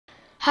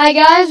Hi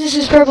guys, this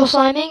is Purple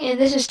Sliming, and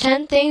this is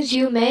 10 things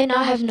you may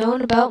not have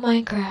known about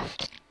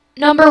Minecraft.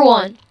 Number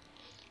 1.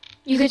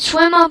 You can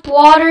swim up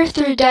water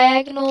through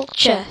diagonal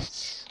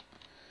chests.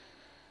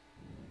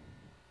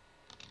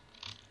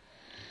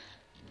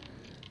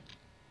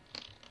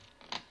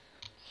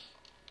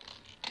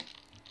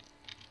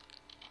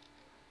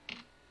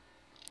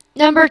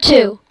 Number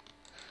 2.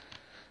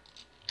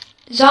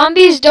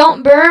 Zombies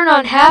don't burn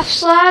on half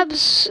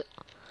slabs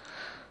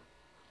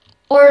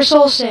or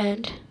soul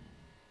sand.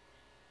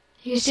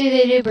 You can see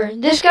they do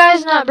burn. This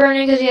guy's not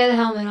burning because he has a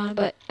helmet on,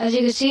 but as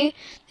you can see,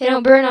 they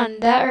don't burn on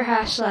that or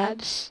half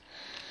slabs.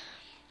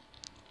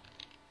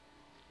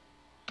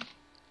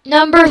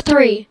 Number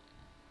 3.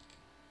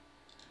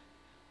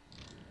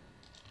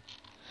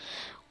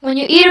 When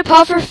you eat a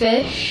puffer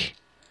fish,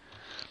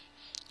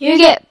 you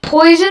get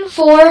poison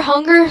 4,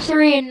 hunger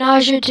 3, and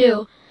nausea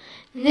 2.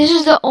 And this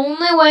is the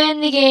only way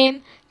in the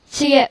game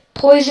to get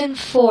poison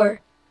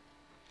 4.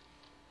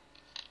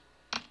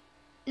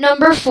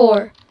 Number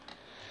 4.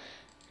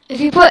 If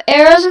you put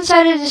arrows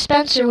inside a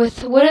dispenser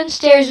with wooden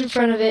stairs in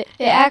front of it,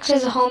 it acts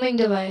as a homing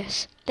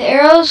device. The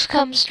arrows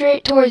come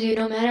straight towards you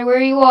no matter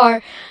where you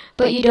are,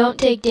 but you don't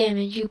take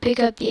damage. You pick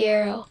up the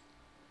arrow.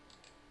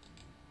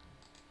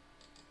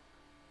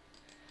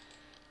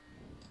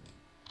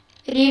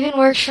 It even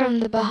works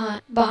from the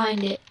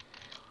behind it.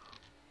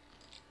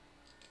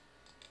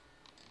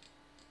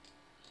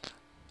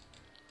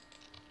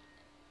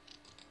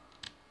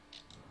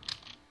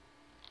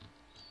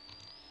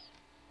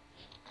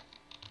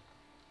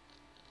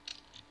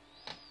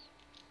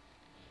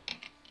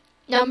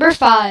 Number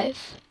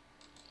 5.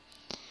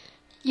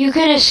 You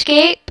can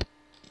escape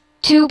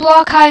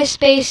 2-block-high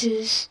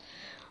spaces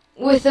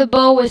with a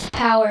bow with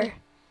power.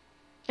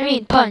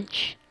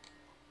 Punch.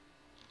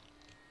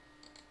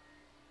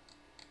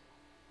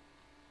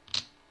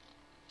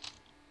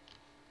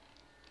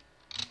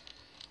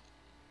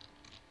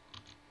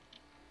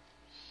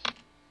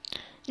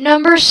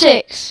 Number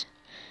 6.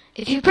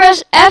 If you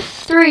press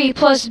F3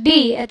 plus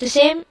B at the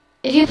same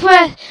if you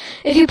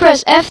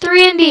press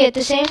F3 and B at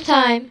the same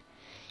time,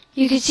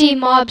 you can see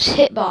mob's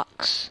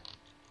hitbox.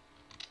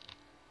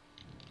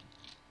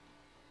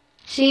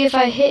 See if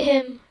I hit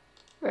him,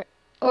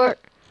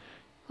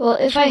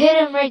 if I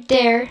hit him right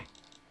there,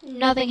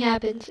 nothing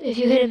happens. If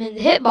you hit him in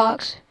the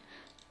hitbox,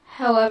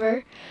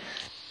 however,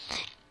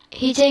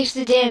 he takes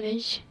the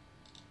damage.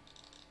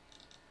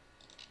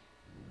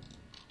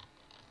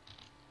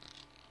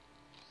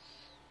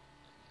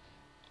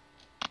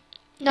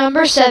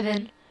 Number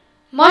 7.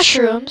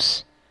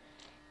 Mushrooms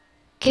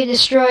can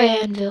destroy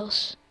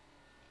anvils.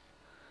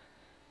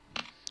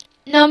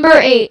 Number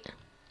 8.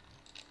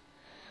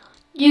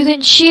 You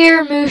can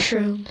shear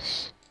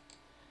mushrooms.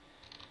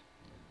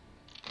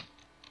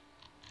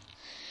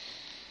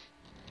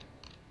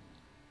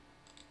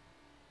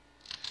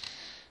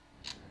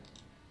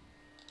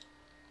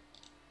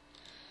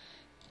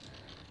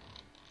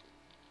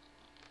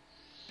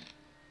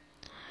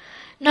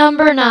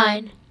 Number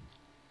 9.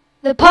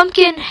 The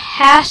pumpkin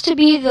has to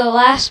be the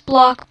last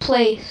block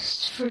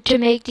placed to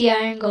make the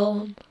iron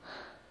golem.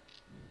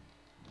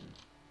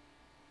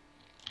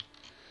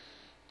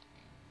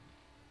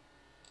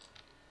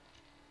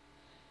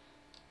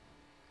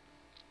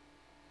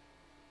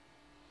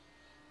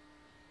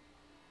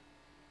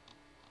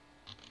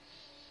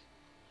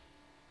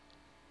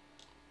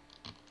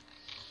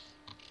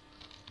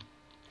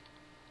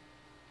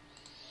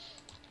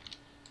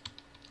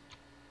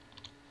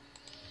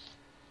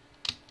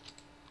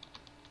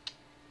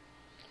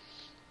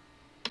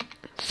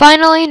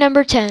 Finally,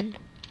 number 10.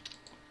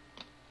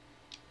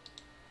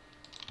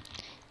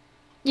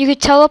 You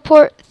could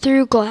teleport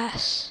through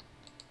glass.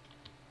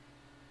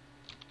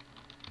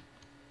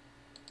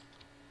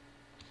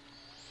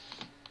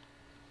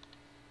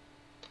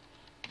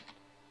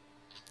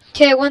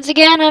 Okay, once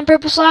again, I'm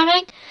Purple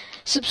Sliming.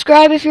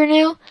 Subscribe if you're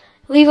new,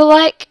 leave a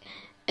like,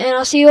 and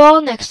I'll see you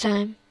all next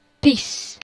time. Peace.